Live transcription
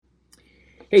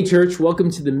Hey, church, welcome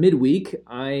to the midweek.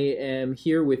 I am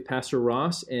here with Pastor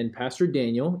Ross and Pastor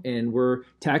Daniel, and we're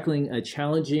tackling a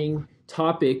challenging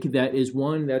topic that is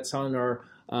one that's on our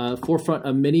forefront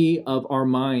of many of our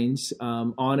minds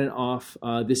on and off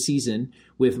this season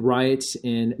with riots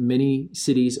in many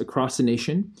cities across the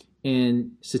nation.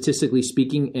 And statistically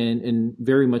speaking, and in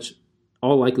very much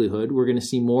all likelihood, we're going to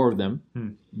see more of them.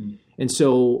 Mm-hmm. And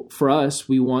so for us,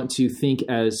 we want to think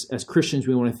as Christians,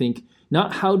 we want to think,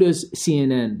 not how does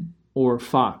CNN or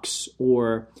Fox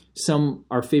or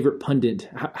our favorite pundit,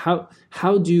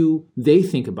 how do they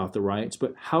think about the riots,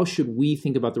 but how should we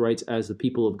think about the riots as the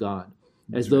people of God,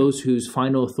 as those whose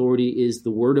final authority is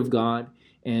the Word of God,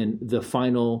 and the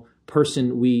final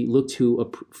person we look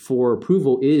to for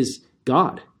approval is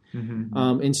God.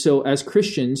 Mm-hmm. And so as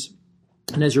Christians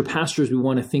and as your pastors, we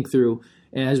want to think through,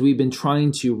 as we've been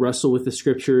trying to wrestle with the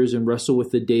scriptures and wrestle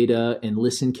with the data and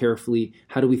listen carefully,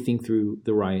 how do we think through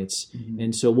the riots? Mm-hmm.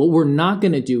 And so what we're not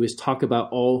going to do is talk about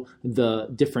all the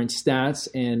different stats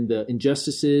and the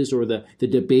injustices or the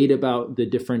debate about the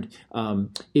different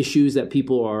issues that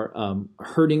people are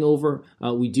hurting over.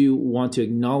 We do want to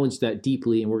acknowledge that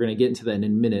deeply, and we're going to get into that in a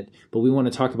minute. But we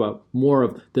want to talk about more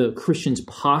of the Christian's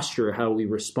posture, how we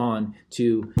respond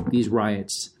to these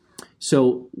riots.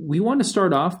 So we want to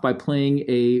start off by playing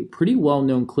a pretty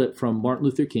well-known clip from Martin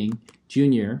Luther King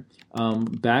Jr.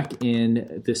 Back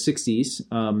in the 60s.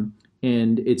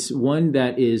 And it's one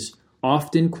that is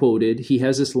often quoted. He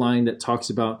has this line that talks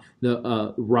about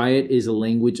the riot is a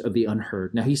language of the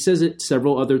unheard. Now, he says it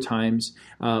several other times,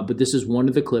 but this is one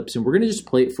of the clips. And we're going to just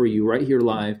play it for you right here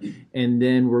live. And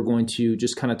then we're going to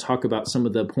just kind of talk about some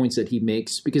of the points that he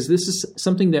makes, because this is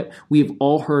something that we've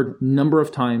all heard a number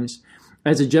of times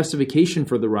as a justification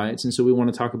for the riots. And so we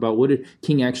want to talk about, what did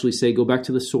King actually say, go back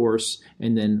to the source,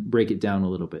 and then break it down a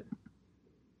little bit.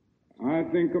 I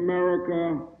think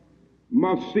America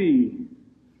must see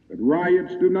that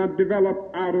riots do not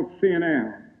develop out of thin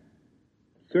air.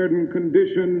 Certain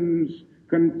conditions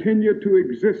continue to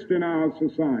exist in our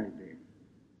society,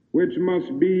 which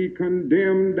must be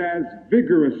condemned as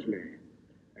vigorously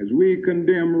as we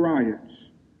condemn riots.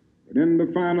 But in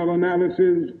the final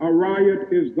analysis, a riot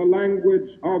is the language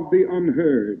of the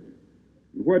unheard.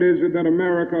 What is it that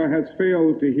America has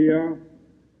failed to hear?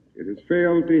 It has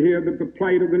failed to hear that the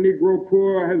plight of the Negro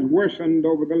poor has worsened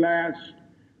over the last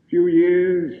few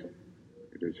years.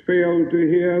 It has failed to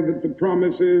hear that the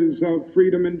promises of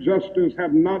freedom and justice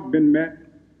have not been met.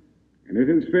 And it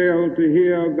has failed to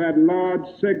hear that large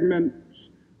segments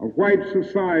of white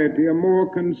society are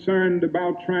more concerned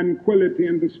about tranquility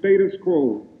and the status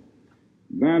quo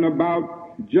than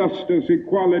about justice,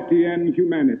 equality, and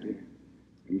humanity.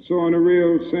 And so in a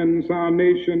real sense, our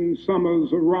nation's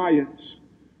summers of riots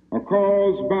are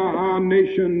caused by our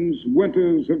nation's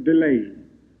winters of delay.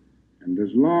 And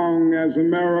as long as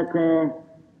America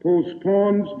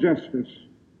postpones justice,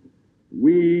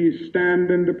 we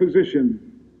stand in the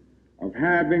position of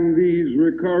having these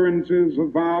recurrences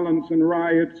of violence and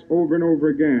riots over and over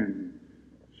again.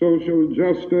 Social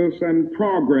justice and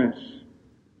progress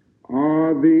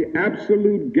are the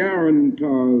absolute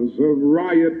guarantors of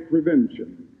riot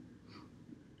prevention.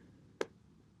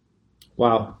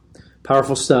 Wow.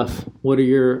 Powerful stuff. What are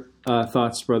your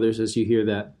thoughts, brothers, as you hear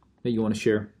that you want to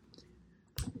share?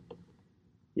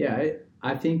 Yeah,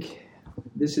 I think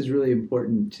this is really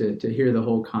important to hear the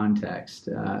whole context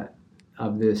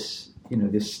of this,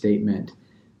 this statement,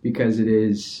 because it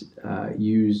is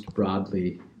used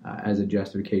broadly as a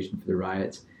justification for the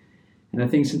riots. And I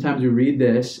think sometimes we read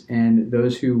this, and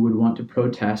those who would want to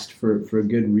protest for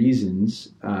good reasons,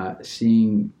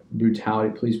 seeing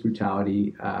brutality, police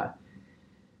brutality,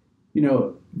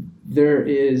 there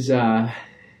is,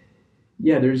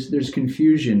 there's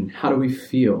confusion. How do we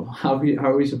feel? How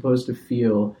are we supposed to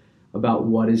feel about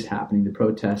what is happening, the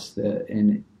protests,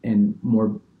 and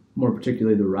more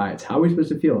particularly the riots? How are we supposed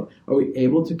to feel? Are we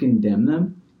able to condemn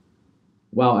them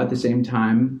while at the same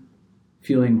time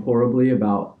feeling horribly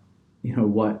about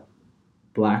what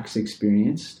blacks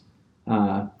experienced?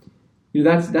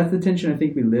 That's the tension I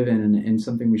think we live in, and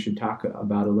something we should talk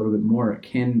about a little bit more.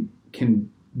 Can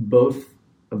both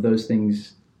of those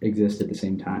things exist at the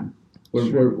same time?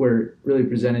 We're really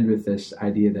presented with this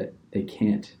idea that they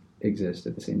can't exist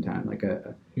at the same time, like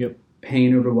a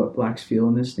pain over what blacks feel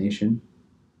in this nation,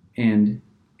 and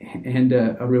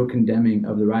a real condemning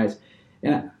of the riots.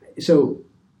 And so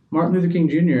Martin Luther King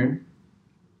Jr.,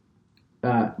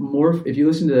 if you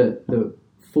listen to the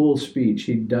full speech,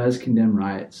 he does condemn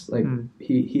riots.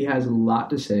 He has a lot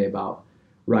to say about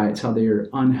riots, how they are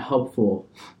unhelpful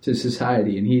to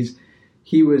society, and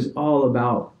he was all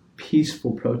about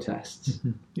peaceful protests.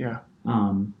 Mm-hmm. Yeah.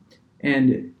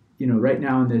 And right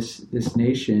now in this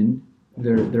nation,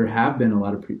 there have been a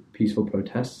lot of peaceful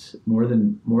protests, more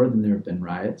than there have been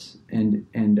riots. And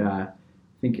I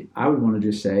think I would want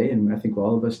to just say, and I think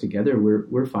all of us together,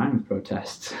 we're fine with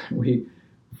protests.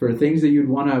 For things that you'd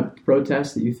want to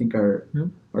protest that you think are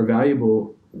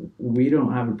valuable, we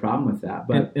don't have a problem with that.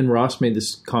 But and Ross made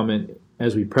this comment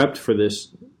as we prepped for this.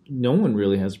 No one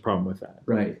really has a problem with that.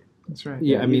 Right. That's right.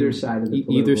 Yeah, I mean, either side of the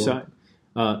either side,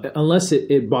 unless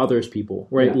it bothers people,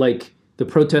 right? Yeah. Like the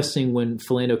protesting when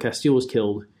Philando Castile was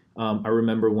killed. I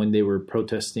remember when they were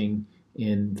protesting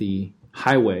in the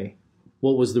highway.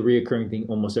 What was the reoccurring thing?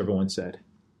 Almost everyone said.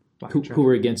 Who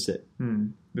were against it?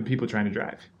 The people trying to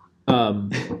drive.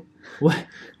 What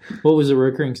was the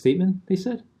recurring statement they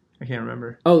said? I can't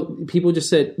remember. Oh, people just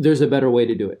said there's a better way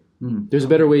to do it. There's a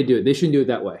better way to do it. They shouldn't do it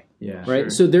that way. Yeah,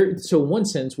 right. Sure. So in one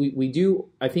sense, we do.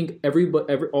 I think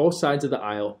all sides of the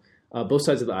aisle, both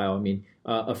sides of the aisle. I mean,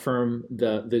 affirm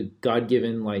the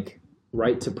God-given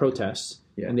right to protest,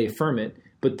 and they affirm it.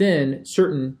 But then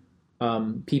certain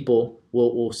people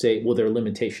will say, well, there are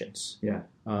limitations. Yeah.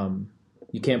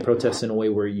 You can't protest in a way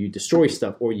where you destroy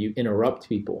stuff or you interrupt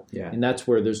people. Yeah. And that's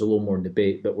where there's a little more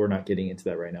debate, but we're not getting into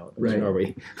that right now. Right. Are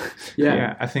we?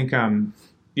 Yeah. I think, Martin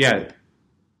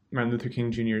Luther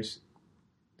King Jr.'s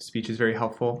speech is very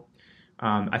helpful.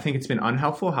 I think it's been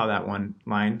unhelpful how that one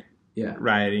line,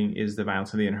 rioting is the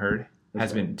violence of the unheard,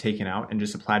 has been taken out and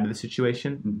just applied to the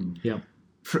situation. Mm-hmm. Yeah.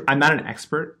 I'm not an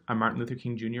expert on Martin Luther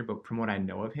King Jr., but from what I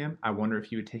know of him, I wonder if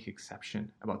he would take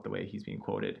exception about the way he's being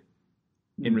quoted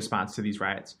in response to these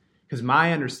riots. Because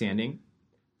my understanding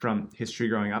from history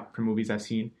growing up, from movies I've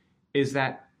seen, is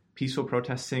that peaceful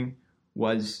protesting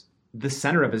was the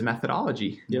center of his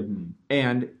methodology. Yep.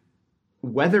 And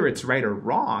whether it's right or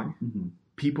wrong,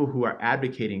 people who are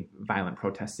advocating violent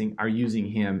protesting are using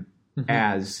him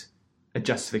as a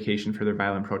justification for their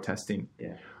violent protesting.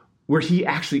 Yeah. Where he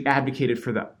actually advocated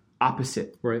for the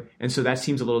opposite. Right. And so that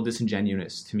seems a little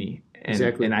disingenuous to me. And,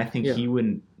 Exactly. And I think he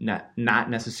wouldn't not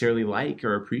necessarily like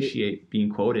or appreciate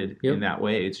being quoted in that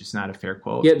way. It's just not a fair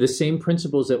quote. Yeah, the same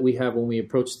principles that we have when we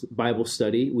approach Bible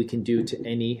study, we can do to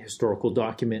any historical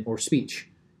document or speech.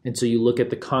 And so you look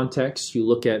at the context, you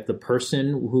look at the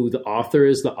person, who the author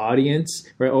is, the audience,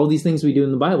 right? All these things we do in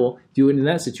the Bible, do it in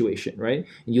that situation, right?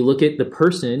 And you look at the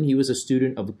person, he was a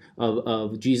student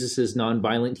of Jesus's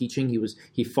nonviolent teaching.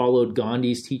 He followed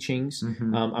Gandhi's teachings.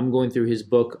 I'm going through his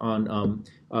book on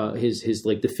his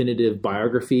definitive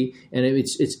biography, and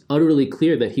it's utterly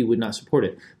clear that he would not support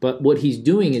it. But what he's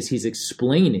doing is he's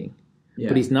explaining,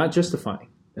 but he's not justifying.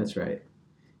 That's right.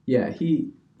 Yeah,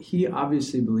 he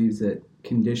obviously believes that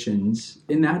conditions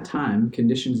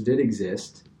did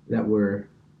exist that were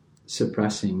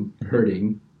suppressing,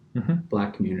 hurting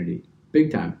Black community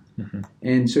big time.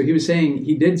 And so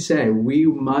he did say we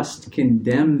must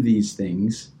condemn these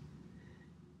things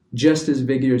just as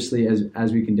vigorously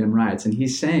as we condemn riots. And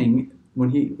he's saying when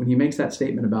he makes that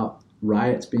statement about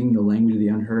riots being the language of the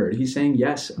unheard, he's saying,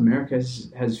 yes, America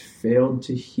has failed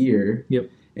to hear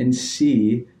and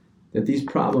see that these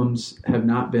problems have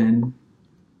not been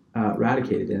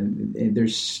eradicated, and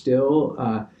there's still,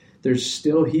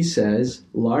 he says,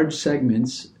 large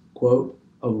segments, quote,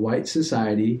 of white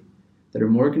society that are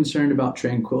more concerned about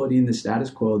tranquility in the status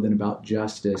quo than about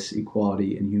justice,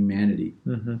 equality, and humanity.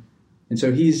 And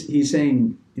so he's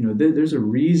saying, there's a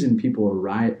reason people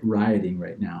are rioting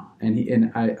right now.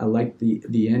 And I like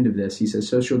the end of this. He says,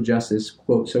 social justice,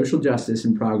 quote, social justice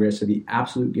and progress are the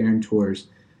absolute guarantors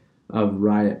of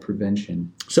riot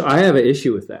prevention. So I have an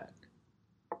issue with that.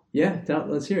 Yeah,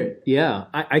 let's hear it. Yeah,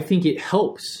 I think it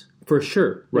helps for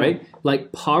sure, right?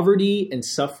 Like poverty and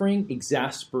suffering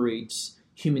exasperates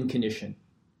human condition.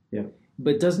 Yeah.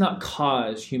 But does not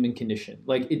cause human condition.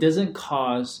 Like it doesn't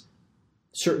cause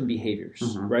certain behaviors,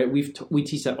 right? We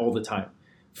teach that all the time.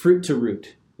 Fruit to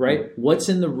root, right? What's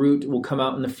in the root will come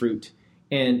out in the fruit,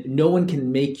 and no one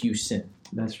can make you sin.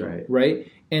 That's right.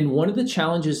 Right? And one of the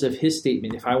challenges of his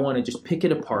statement, if I want to just pick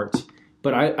it apart,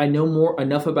 but I know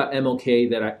enough about MLK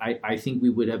that I think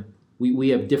we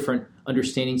have different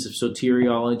understandings of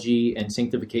soteriology and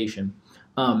sanctification.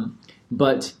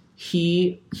 But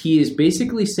he is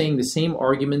basically saying the same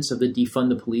arguments of the defund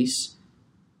the police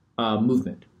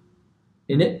movement.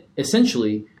 In it,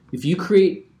 essentially, if you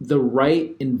create the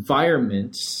right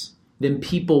environments, then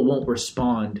people won't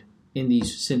respond in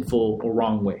these sinful or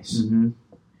wrong ways.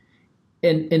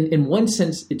 And in one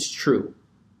sense, it's true.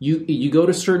 You go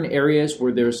to certain areas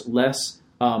where there's less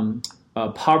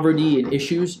poverty and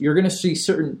issues, you're going to see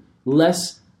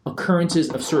less occurrences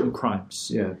of certain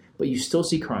crimes. Yeah. But you still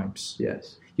see crimes.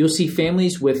 Yes. You'll see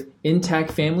families with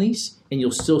intact families, and you'll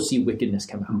still see wickedness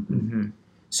come out.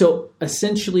 So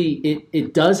essentially,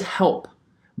 it does help,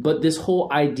 but this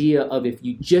whole idea of if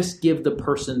you just give the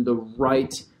person the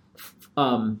right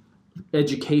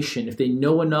education, if they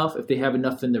know enough, if they have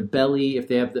enough in their belly, if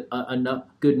they have enough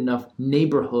good enough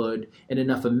neighborhood and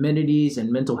enough amenities and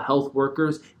mental health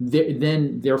workers,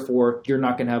 then therefore you're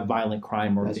not going to have violent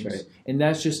crime or things. Right. And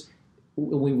that's just,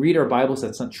 when we read our Bibles,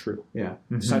 that's not true. Yeah,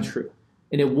 it's not true,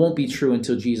 and it won't be true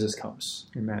until Jesus comes.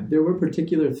 Amen. There were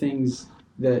particular things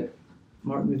that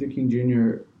Martin Luther King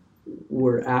Jr.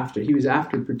 were after. He was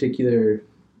after particular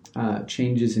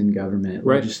changes in government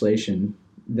legislation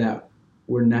that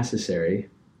were necessary.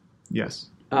 Yes.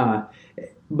 But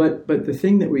the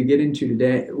thing that we get into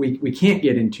today, we can't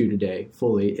get into today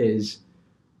fully, is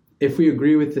if we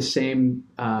agree with the same,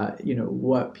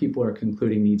 what people are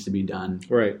concluding needs to be done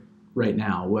right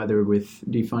now, whether with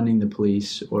defunding the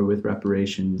police or with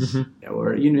reparations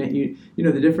or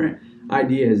the different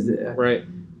ideas. Right.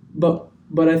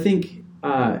 But I think,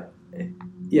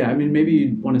 maybe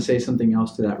you'd want to say something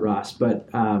else to that, Ross. But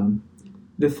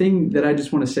the thing that I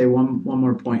just want to say, one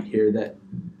more point here that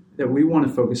we want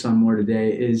to focus on more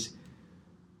today is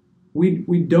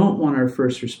we don't want our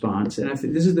first response, and I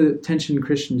think this is the tension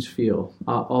Christians feel.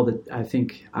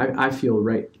 I feel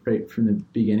right from the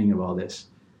beginning of all this.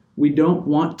 We don't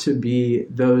want to be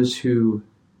those who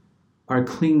are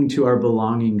clinging to our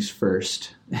belongings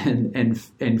first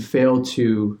and fail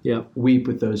to weep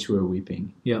with those who are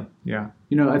weeping. Yeah. Yeah.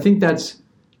 I think that's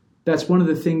one of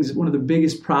the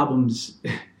biggest problems,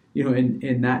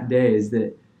 in that day, is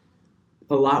that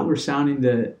a lot were sounding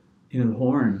the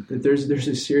horn, that there's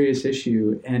a serious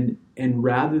issue, and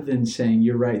rather than saying,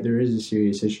 you're right, there is a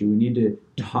serious issue, we need to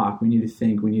talk, we need to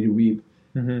think, we need to weep.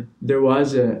 There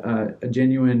was a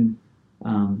genuine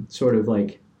sort of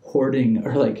like hoarding,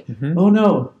 or like, oh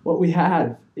no, what we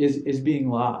had is being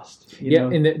lost. You know?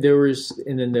 And there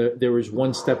was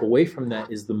one step away from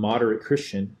that is the moderate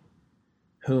Christian,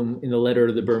 whom in the letter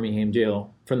to the Birmingham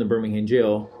jail,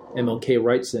 MLK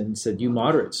writes and said, you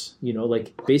moderates,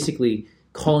 basically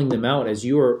calling them out as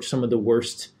you are some of the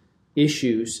worst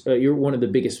issues. You're one of the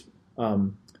biggest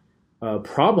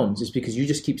problems, is because you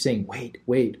just keep saying, wait.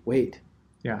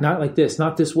 Yeah. Not like this,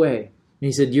 not this way. And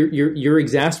he said, you're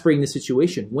exasperating the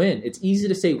situation. When? It's easy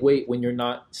to say wait when you're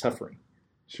not suffering.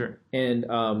 Sure. And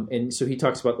so he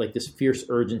talks about like this fierce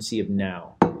urgency of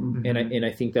now. And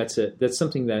I think that's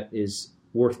something that is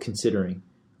worth considering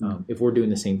if we're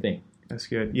doing the same thing. That's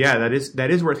good. Yeah, that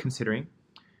is worth considering.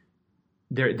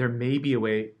 There may be a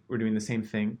way we're doing the same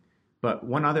thing, but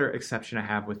one other exception I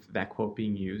have with that quote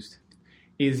being used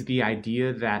is the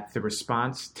idea that the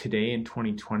response today in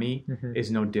 2020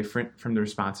 is no different from the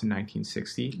response in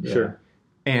 1960. Sure.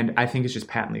 And I think it's just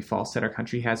patently false that our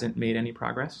country hasn't made any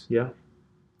progress. Yeah.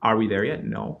 Are we there yet?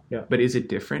 No. Yeah. But is it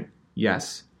different?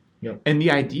 Yes. Yeah. And the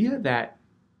idea that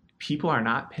people are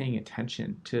not paying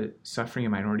attention to suffering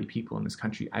of minority people in this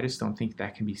country, I just don't think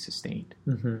that can be sustained.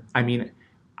 I mean,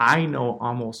 I know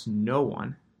almost no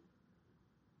one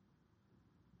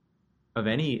of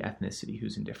any ethnicity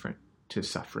who's indifferent to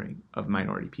suffering of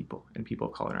minority people and people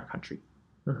of color in our country.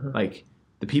 Like,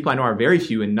 the people I know are very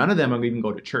few, and none of them even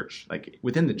go to church. Like,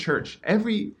 within the church,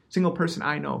 every single person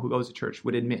I know who goes to church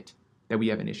would admit that we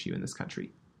have an issue in this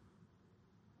country.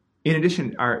 In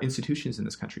addition, our institutions in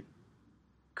this country,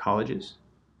 colleges,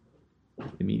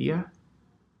 the media,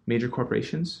 major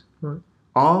corporations,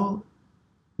 all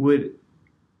would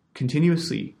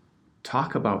continuously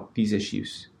talk about these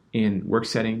issues in work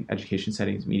setting, education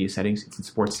settings, media settings. It's in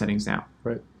sports settings now.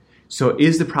 Right. So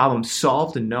is the problem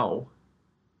solved? No.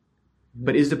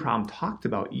 But is the problem talked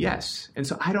about? Yes. And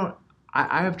so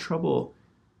I have trouble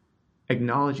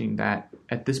acknowledging that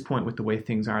at this point, with the way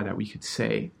things are, that we could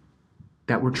say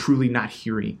that we're truly not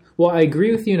hearing. Well, I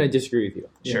agree with you and I disagree with you.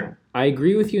 Sure. Yeah. I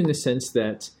agree with you in the sense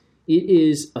that it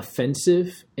is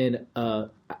offensive and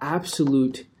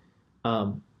absolute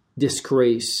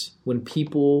disgrace when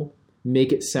people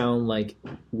make it sound like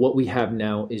what we have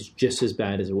now is just as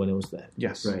bad as when it was then.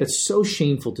 Yes. Right. That's so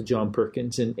shameful to John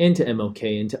Perkins and to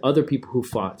MLK and to other people who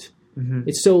fought.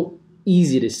 It's so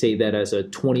easy to say that as a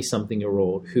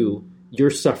 20-something-year-old who you're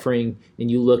suffering,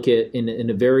 and you look at in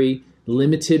a very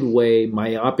limited way,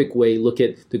 myopic way, look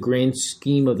at the grand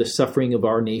scheme of the suffering of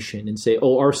our nation and say,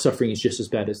 oh, our suffering is just as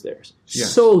bad as theirs.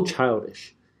 Yes. So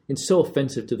childish and so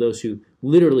offensive to those who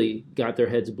literally got their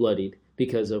heads bloodied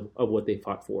because of what they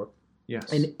fought for.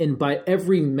 Yes. And by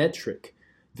every metric,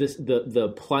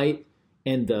 the plight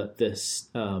and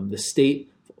the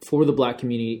state for the black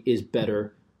community is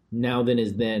better now than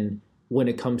is then when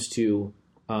it comes to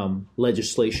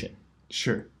legislation.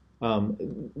 Sure.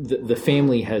 The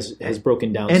family has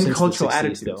broken down and since cultural the 60s,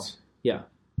 attitudes. though. Yeah.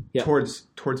 Yeah. towards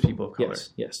people of color.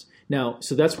 Yes. Now,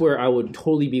 so that's where I would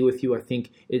totally be with you. I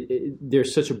think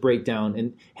there's such a breakdown,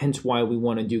 and hence why we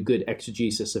want to do good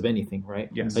exegesis of anything, right?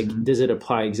 Yes. Like, does it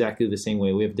apply exactly the same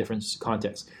way? We have different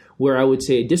contexts. Where I would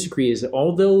say I disagree is that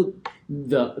although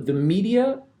the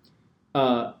media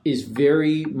is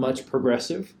very much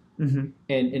progressive, and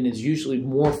is usually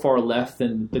more far left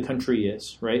than the country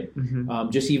is, right?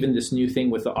 Just even this new thing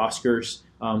with the Oscars,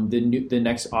 the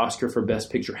next Oscar for Best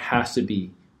Picture has to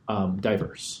be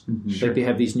diverse. Sure. Like they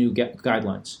have these new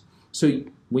guidelines. So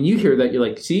when you hear that, you're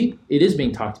like, see, it is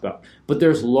being talked about. But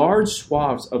there's large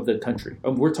swaths of the country.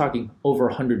 We're talking over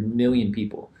 100 million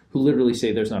people who literally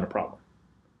say there's not a problem.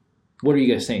 What are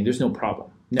you guys saying? There's no problem.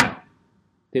 Now,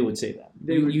 they would say that.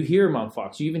 You hear them on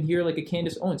Fox. You even hear like a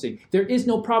Candace Owens saying, there is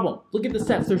no problem. Look at the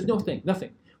stats. There's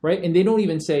nothing, right? And they don't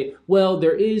even say, well,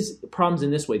 there is problems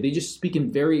in this way. They just speak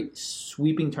in very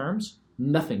sweeping terms.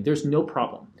 Nothing. There's no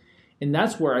problem. And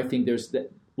that's where I think a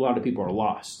lot of people are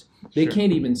lost. They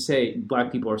can't even say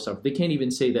black people are suffering. They can't even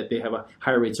say that they have a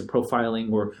higher rates of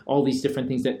profiling or all these different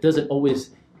things that doesn't always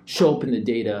show up in the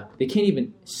data. They can't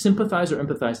even sympathize or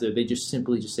empathize there. They just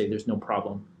simply say there's no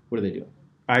problem. What are they doing?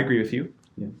 I agree with you.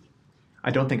 Yeah. I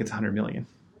don't think it's 100 million,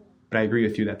 but I agree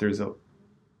with you that there's a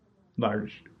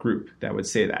large group that would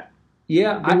say that.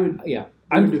 Yeah,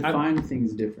 I would define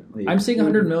things differently. I'm saying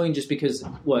 100 million just because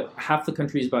half the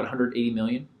country is about 180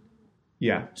 million.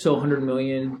 Yeah. So 100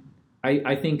 million.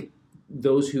 I think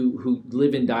those who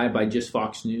live and die by just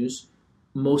Fox News,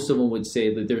 most of them would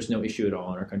say that there's no issue at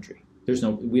all in our country.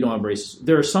 We don't have racists.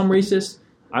 There are some racists.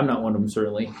 I'm not one of them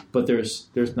certainly, but there's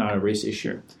not a race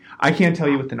issue. I can't tell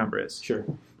you what the number is. Sure.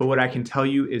 But what I can tell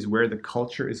you is where the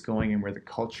culture is going and where the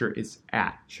culture is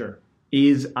at. Sure.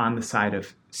 Is on the side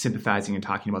of sympathizing and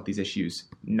talking about these issues,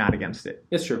 not against it.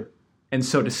 It's true. And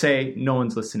so to say no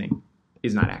one's listening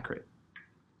is not accurate.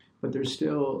 But there's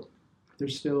still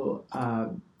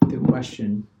the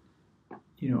question,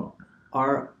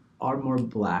 are more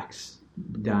blacks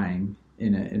dying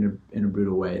in a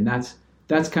brutal way? And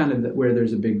that's kind of where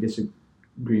there's a big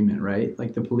disagreement, right?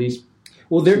 Like the police.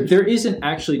 Well, there isn't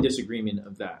actually disagreement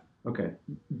of that. Okay.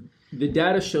 The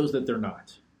data shows that they're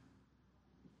not.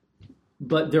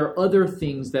 But there are other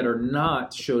things that are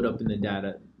not showed up in the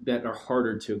data that are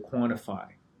harder to quantify,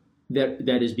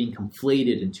 that is being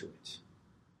conflated into it.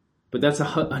 But that's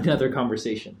another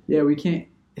conversation. Yeah, we can't.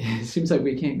 It seems like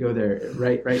we can't go there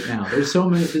right now. There's so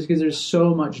many, just because there's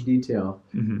so much detail.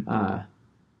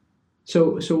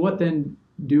 So what then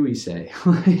do we say,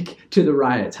 like, to the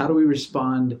riots? How do we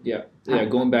respond? Yeah.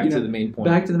 Going back to the main point.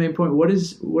 Back to the main point. What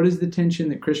is the tension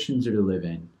that Christians are to live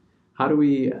in? How do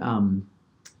we?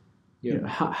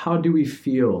 How do we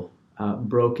feel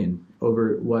broken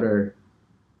over what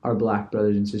our black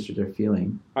brothers and sisters are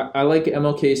feeling? I like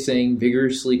MLK saying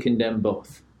vigorously condemn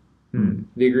both.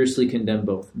 Vigorously condemn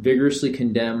both. Vigorously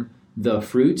condemn the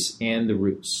fruits and the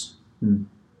roots.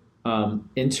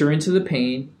 Enter into the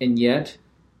pain, and yet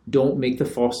don't make the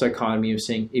false dichotomy of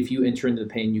saying if you enter into the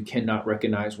pain, you cannot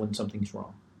recognize when something's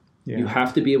wrong. Yeah. You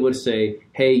have to be able to say,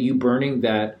 hey, you burning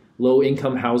that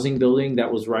low-income housing building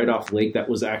that was right off Lake that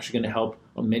was actually going to help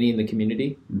many in the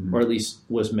community, or at least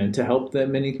was meant to help that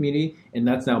many in the community, and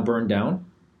that's now burned down.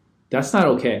 That's not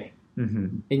okay.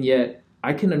 And yet,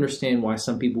 I can understand why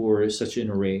some people were such in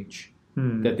a rage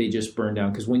that they just burned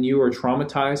down. Because when you are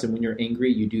traumatized and when you're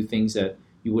angry, you do things that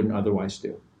you wouldn't otherwise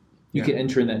do. You can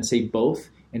enter in that and say both,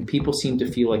 and people seem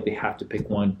to feel like they have to pick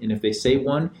one. And if they say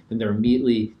one, then they're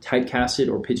immediately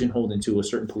typecasted or pigeonholed into a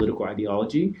certain political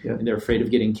ideology, and they're afraid of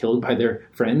getting killed by their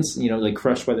friends, like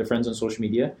crushed by their friends on social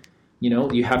media.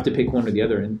 You have to pick one or the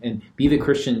other, and be the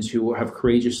Christians who have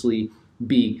courageously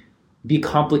be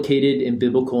complicated and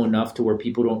biblical enough to where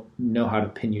people don't know how to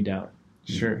pin you down.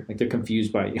 Sure. Like they're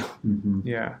confused by you.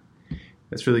 Yeah,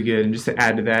 that's really good. And just to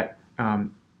add to that,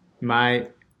 my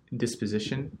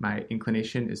disposition, my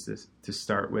inclination is to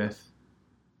start with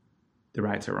the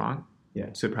riots are wrong. Yeah.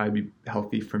 So it'd probably be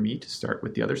healthy for me to start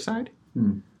with the other side.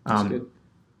 That's good.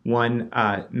 One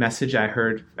message I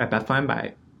heard at Bethlehem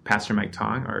by Pastor Min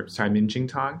Jing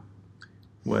Tong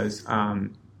was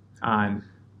on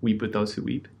weep with those who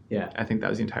weep. Yeah. I think that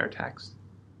was the entire text.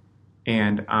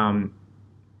 And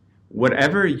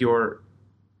whatever your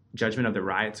judgment of the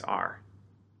riots are,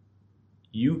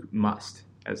 you must,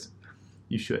 as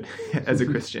you should, as a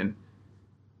Christian,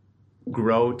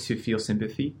 grow to feel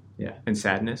sympathy and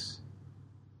sadness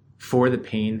for the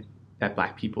pain that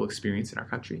black people experience in our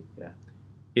country. Yeah.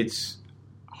 It's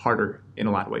harder in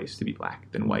a lot of ways to be black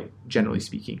than white, generally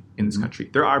speaking, in this country.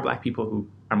 There are black people who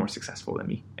are more successful than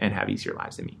me and have easier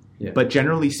lives than me. Yeah. But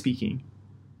generally speaking,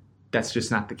 that's just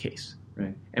not the case.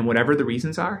 Right. And whatever the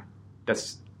reasons are,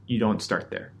 that's you don't start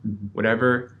there. Mm-hmm.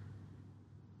 Whatever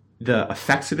the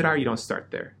effects of it are, you don't start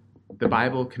there. The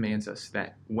Bible commands us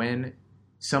that when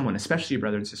someone, especially a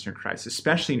brother and sister in Christ,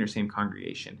 especially in your same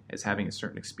congregation, is having a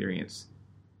certain experience,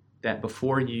 that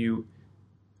before you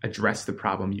address the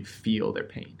problem, you feel their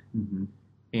pain. Mm-hmm.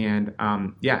 And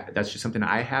that's just something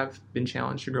I have been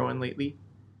challenged to grow in lately.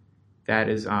 That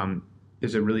is,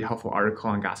 there's a really helpful article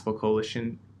on Gospel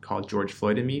Coalition called George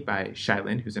Floyd and Me by Shai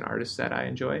Lin, who's an artist that I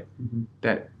enjoy, Mm-hmm.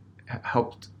 that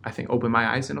helped, I think, open my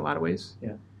eyes in a lot of ways.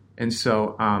 Yeah. And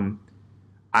so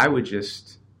I would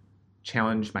just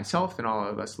challenge myself and all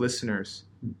of us listeners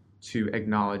to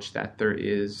acknowledge that there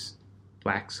is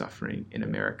Black suffering in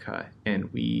America,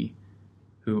 and we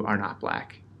who are not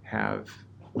Black have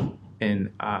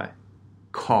an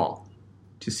call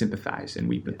to sympathize and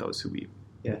weep with those who weep.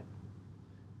 Yeah.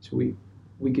 So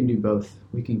we can do both.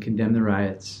 We can condemn the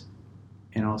riots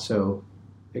and also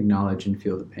acknowledge and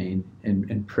feel the pain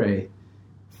and pray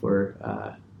for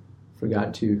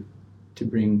God to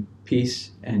bring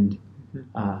peace and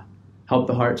help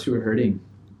the hearts who are hurting.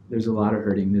 There's a lot of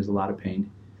hurting. There's a lot of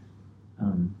pain.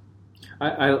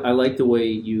 I like the way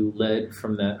you led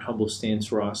from that humble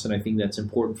stance, Ross, and I think that's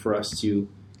important for us to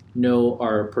know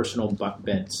our personal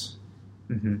bents.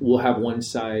 Mm-hmm. We'll have one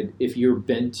side, if you're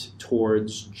bent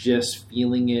towards just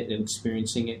feeling it and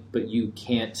experiencing it, but you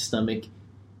can't stomach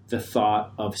the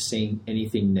thought of saying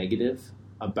anything negative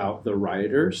about the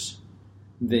rioters,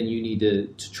 then you need to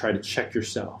try to check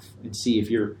yourself and see if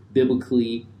you're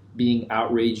biblically being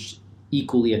outraged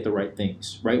equally at the right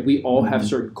things, right? We all have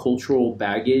certain cultural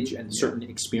baggage and certain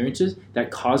experiences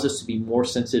that cause us to be more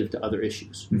sensitive to other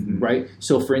issues, right?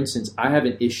 So for instance, I have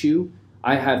an issue,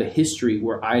 I have a history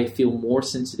where I feel more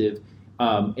sensitive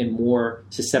and more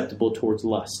susceptible towards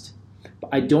lust.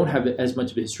 But I don't have as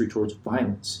much of a history towards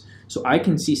violence. So I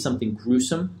can see something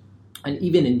gruesome and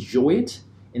even enjoy it,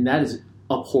 and that is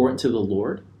abhorrent to the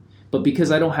Lord. But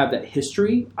because I don't have that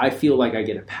history, I feel like I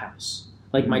get a pass.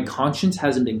 Like my conscience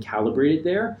hasn't been calibrated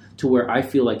there to where I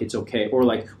feel like it's okay. Or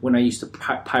like when I used to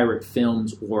pirate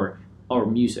films or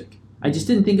music, I just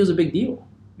didn't think it was a big deal,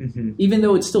 even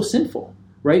though it's still sinful,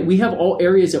 right? We have all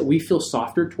areas that we feel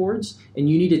softer towards, and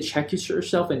you need to check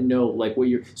yourself and know like where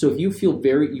you're. So if you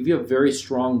have very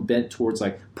strong bent towards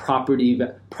like property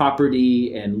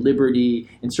and liberty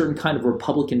and certain kind of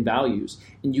Republican values,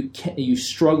 and you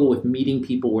struggle with meeting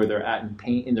people where they're at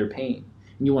in their pain.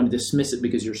 And you want to dismiss it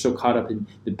because you're so caught up in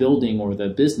the building or the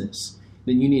business,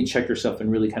 then you need to check yourself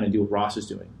and really kind of do what Ross is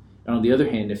doing. And on the other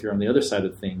hand, if you're on the other side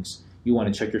of things, you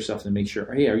want to check yourself and make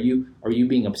sure, hey, are you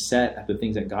being upset at the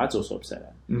things that God's also upset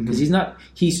at? Because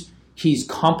he's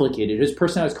complicated. His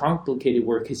personality is complicated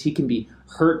because he can be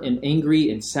hurt and angry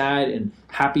and sad and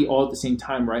happy all at the same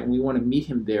time, right? And we want to meet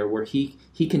him there where he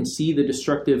can see the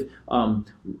destructive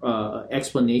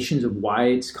explanations of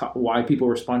why people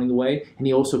are responding the way, and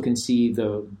he also can see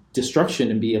the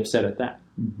destruction and be upset at that.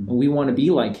 And we want to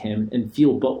be like him and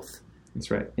feel both. That's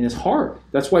right. And it's hard.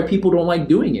 That's why people don't like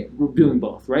doing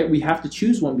both, right? We have to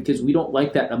choose one because we don't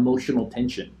like that emotional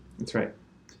tension. That's right.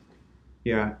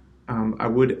 Yeah. I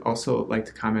would also like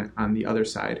to comment on the other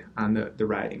side, on the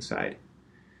rioting side.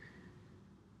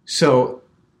 So,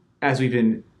 as we've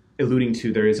been alluding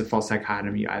to, there is a false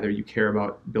dichotomy. Either you care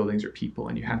about buildings or people,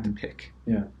 and you have to pick.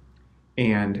 Yeah.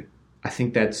 And I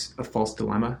think that's a false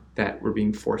dilemma that we're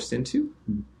being forced into,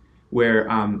 where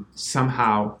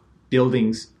somehow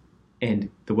buildings and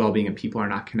the well-being of people are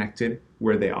not connected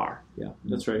where they are. Yeah,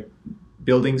 that's right.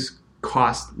 Buildings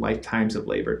cost lifetimes of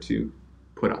labor to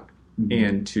put up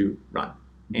and to run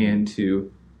and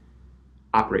to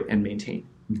operate and maintain.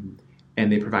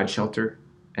 And they provide shelter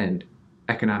and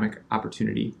economic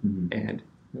opportunity and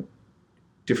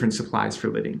different supplies for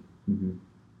living.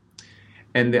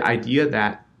 And the idea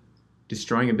that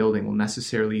destroying a building will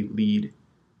necessarily lead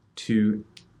to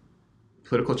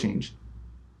political change,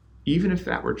 even if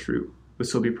that were true, would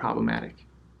still be problematic,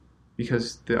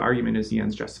 because the argument is the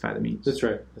ends justify the means. That's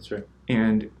right.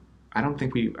 And I don't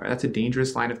think that's a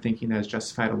dangerous line of thinking that has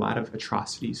justified a lot of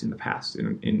atrocities in the past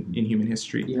in human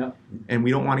history. Yeah. And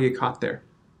we don't want to get caught there.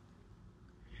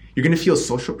 You're going to feel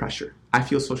social pressure. I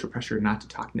feel social pressure not to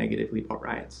talk negatively about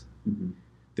riots.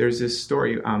 There's this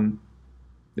story,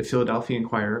 the Philadelphia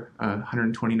Inquirer, a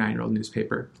 129-year-old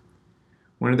newspaper.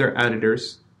 One of their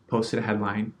editors posted a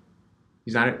headline.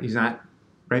 He's not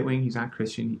right-wing, he's not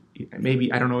Christian.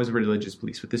 Maybe, I don't know his religious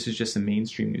beliefs, but this is just a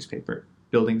mainstream newspaper.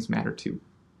 Buildings matter too.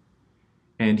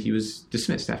 And he was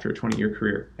dismissed after a 20-year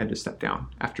career, had to step down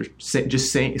after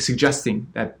suggesting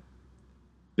that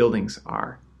buildings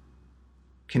are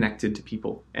connected to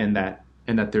people and that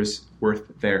there's worth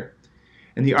there.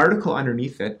 And the article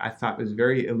underneath it, I thought was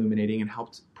very illuminating and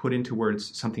helped put into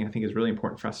words something I think is really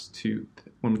important for us to,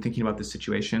 when we're thinking about this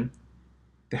situation.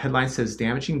 The headline says,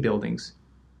 damaging buildings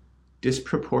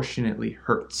disproportionately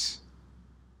hurts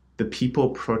the people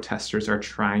protesters are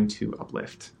trying to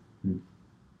uplift.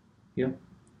 Yeah.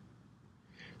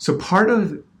 So part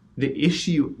of the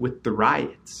issue with the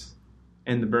riots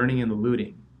and the burning and the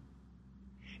looting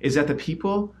is that the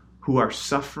people who are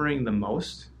suffering the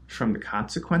most from the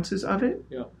consequences of it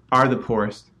are the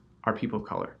poorest, are people of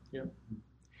color. Yeah.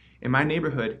 In my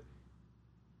neighborhood,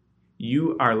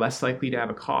 you are less likely to have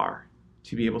a car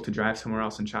to be able to drive somewhere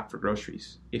else and shop for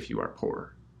groceries if you are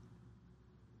poorer.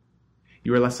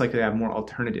 You are less likely to have more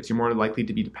alternatives. You're more likely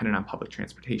to be dependent on public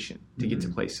transportation to get to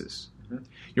places. Mm-hmm.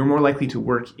 You're more likely to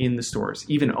work in the stores,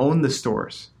 even own the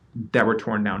stores that were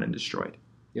torn down and destroyed.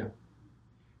 Yeah.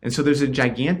 And so there's a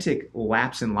gigantic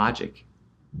lapse in logic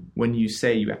when you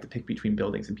say you have to pick between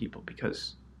buildings and people,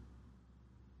 because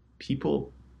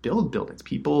people build buildings,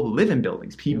 people live in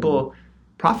buildings, people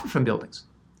profit from buildings.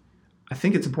 I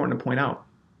think it's important to point out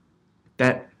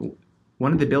that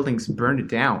one of the buildings burned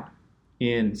down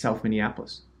in South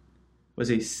Minneapolis was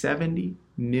a $70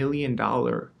 million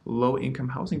low-income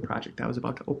housing project that was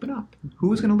about to open up. Who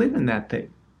was going to live in that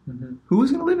thing? Mm-hmm. Who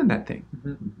was going to live in that thing?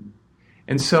 Mm-hmm.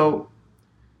 And so,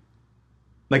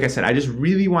 like I said, I just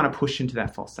really want to push into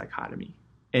that false dichotomy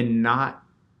and not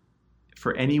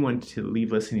for anyone to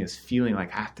leave listening as feeling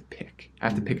like I have to pick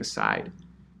a side,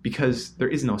 because there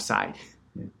is no side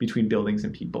between buildings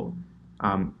and people.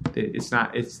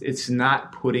 It's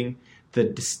not putting the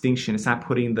distinction, it's not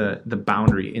putting the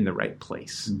boundary in the right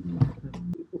place.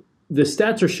 The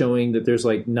stats are showing that there's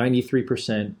like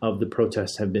 93% of the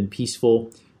protests have been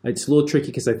peaceful. It's a little tricky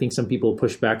because I think some people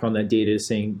push back on that data,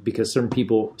 saying because some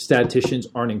people, statisticians,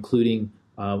 aren't including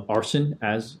arson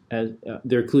as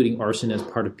they're including arson as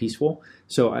part of peaceful.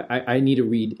 So I need to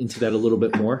read into that a little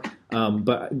bit more.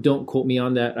 But don't quote me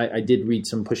on that. I did read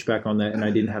some pushback on that, and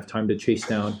I didn't have time to chase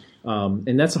down.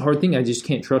 And that's a hard thing. I just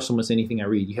can't trust almost anything I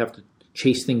read. You have to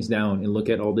chase things down and look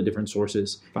at all the different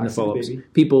sources and the follow-ups.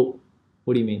 People,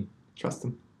 what do you mean? Trust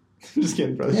them. Just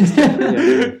kidding, brother. Just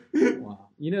kidding. Yeah. Wow.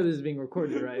 You know this is being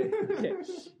recorded, right? Okay.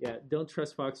 Yeah. Don't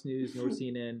trust Fox News nor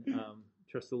CNN.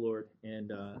 Trust the Lord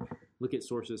and look at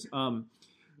sources.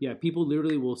 Yeah, people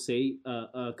literally will say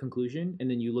a conclusion,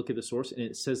 and then you look at the source, and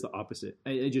it says the opposite.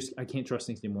 I can't trust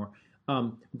things anymore.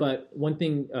 But one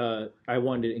thing I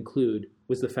wanted to include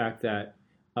was the fact that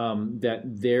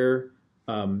there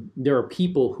are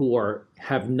people who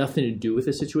have nothing to do with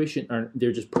the situation.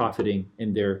 They're just profiting,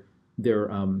 and they're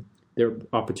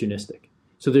opportunistic.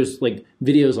 So there's like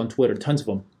videos on Twitter, tons of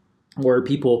them, where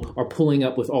people are pulling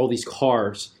up with all these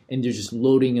cars and they're just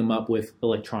loading them up with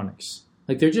electronics.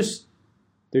 Like they're just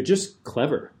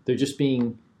clever. They're just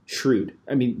being shrewd.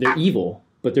 I mean, they're evil,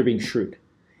 but they're being shrewd.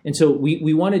 And so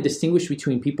we want to distinguish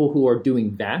between people who are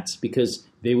doing that because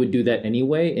they would do that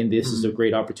anyway, and this is a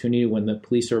great opportunity when the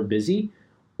police are busy,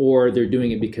 or they're doing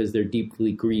it because they're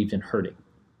deeply grieved and hurting.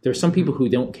 There are some people who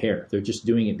don't care. They're just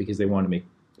doing it because they're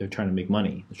trying to make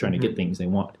money. They're trying to get things they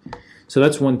want. So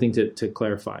that's one thing to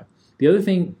clarify. The other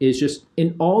thing is just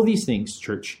in all these things,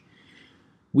 church,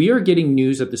 we are getting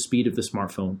news at the speed of the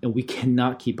smartphone, and we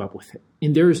cannot keep up with it.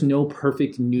 And there is no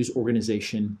perfect news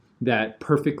organization that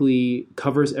perfectly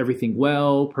covers everything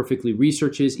well, perfectly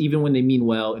researches, even when they mean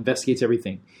well, investigates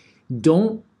everything.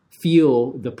 Don't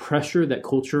feel the pressure that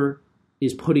culture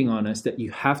is putting on us that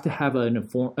you have to have an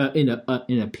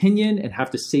opinion and have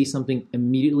to say something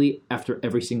immediately after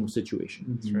every single situation.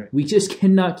 That's right. We just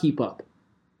cannot keep up.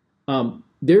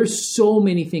 There's so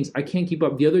many things. I can't keep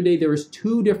up. The other day, there was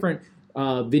 2 different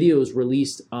videos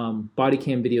released, body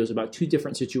cam videos about 2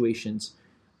 different situations.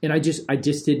 And I just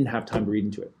didn't have time to read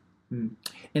into it.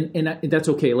 And that's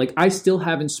okay. Like, I still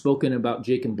haven't spoken about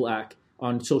Jake and Black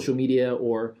on social media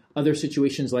or other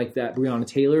situations like that, Breonna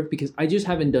Taylor, because I just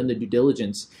haven't done the due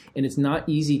diligence, and it's not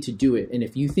easy to do it. And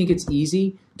if you think it's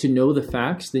easy to know the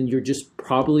facts, then you're just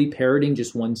probably parroting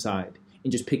just one side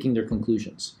and just picking their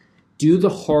conclusions. Do the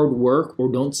hard work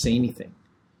or don't say anything.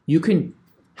 You can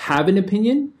have an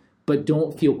opinion, but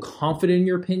don't feel confident in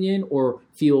your opinion or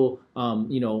feel,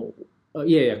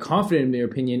 confident in your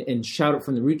opinion and shout it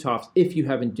from the rooftops if you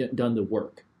haven't done the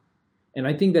work. And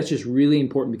I think that's just really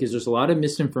important because there's a lot of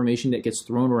misinformation that gets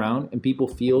thrown around and people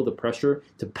feel the pressure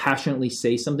to passionately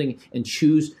say something and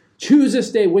choose this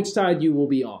day which side you will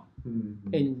be on.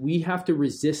 Mm-hmm. And we have to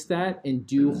resist that and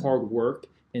do hard work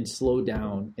and slow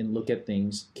down and look at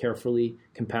things carefully,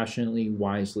 compassionately,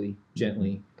 wisely,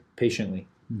 gently, patiently.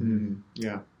 Mm-hmm.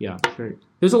 Yeah. Yeah. Great.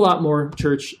 There's a lot more,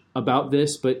 church, about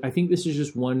this, but I think this is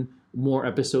just one more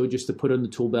episode just to put on the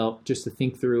tool belt, just to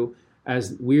think through,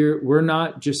 as we're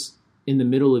not just in the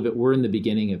middle of it, we're in the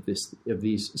beginning of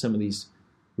some of these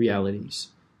realities.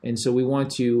 And so we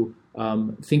want to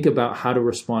think about how to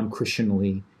respond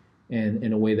Christianly and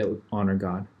in a way that would honor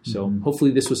God. So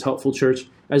hopefully this was helpful, church.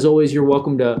 As always, you're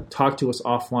welcome to talk to us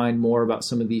offline more about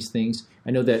some of these things.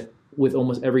 I know that with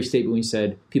almost every statement we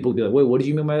said, people would be like, wait, what did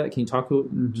you mean by that? Can you talk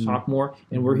more?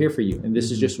 And we're here for you. And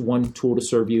this is just one tool to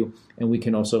serve you, and we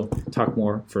can also talk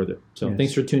more further. So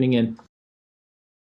thanks for tuning in.